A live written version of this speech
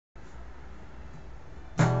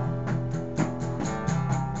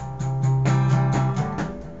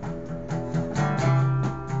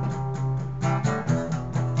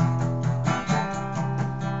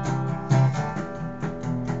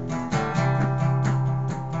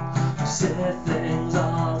Say things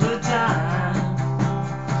all the time.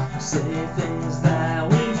 Say things that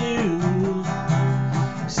we knew.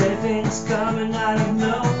 Say things coming out of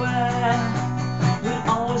nowhere. We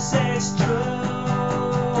always say it's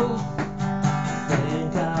true.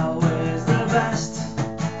 Think our way's the best.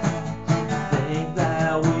 Think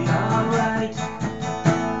that we are right.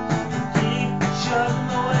 Keep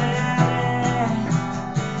chugging away at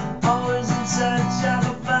it. Always in search of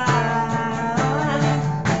a fight.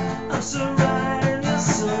 I'm so right and you're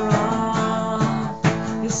so wrong.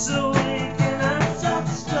 You're so weak and I'm so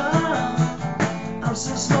strong. I'm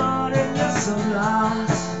so smart and you're so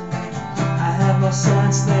lost. I have more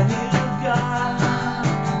sense than you've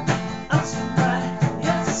got. I'm so right,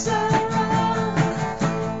 you're so wrong.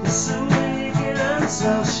 You're so weak and I'm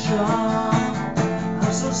so strong.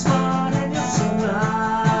 I'm so smart and you're so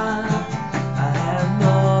lost. I have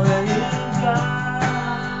more than you've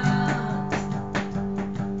got.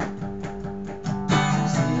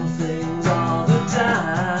 Steal things all the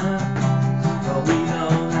time, but we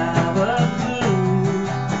don't have a clue.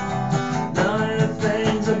 None of the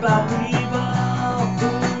things about people who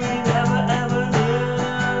we never ever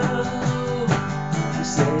knew. We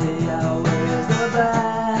say our way's the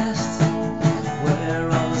best. We're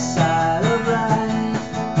on the side of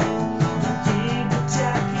right. We keep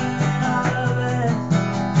attacking all of it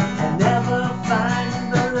and never finding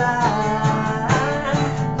the light.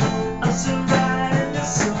 I'm so right and you're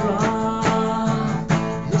so wrong.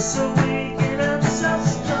 You're so weak and I'm so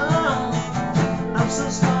strong. I'm so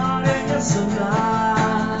smart and you're so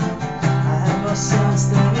not. I have more sense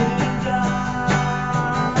than you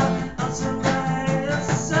got. I'm so right and you're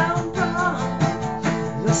so wrong.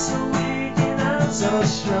 You're so weak and I'm so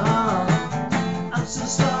strong.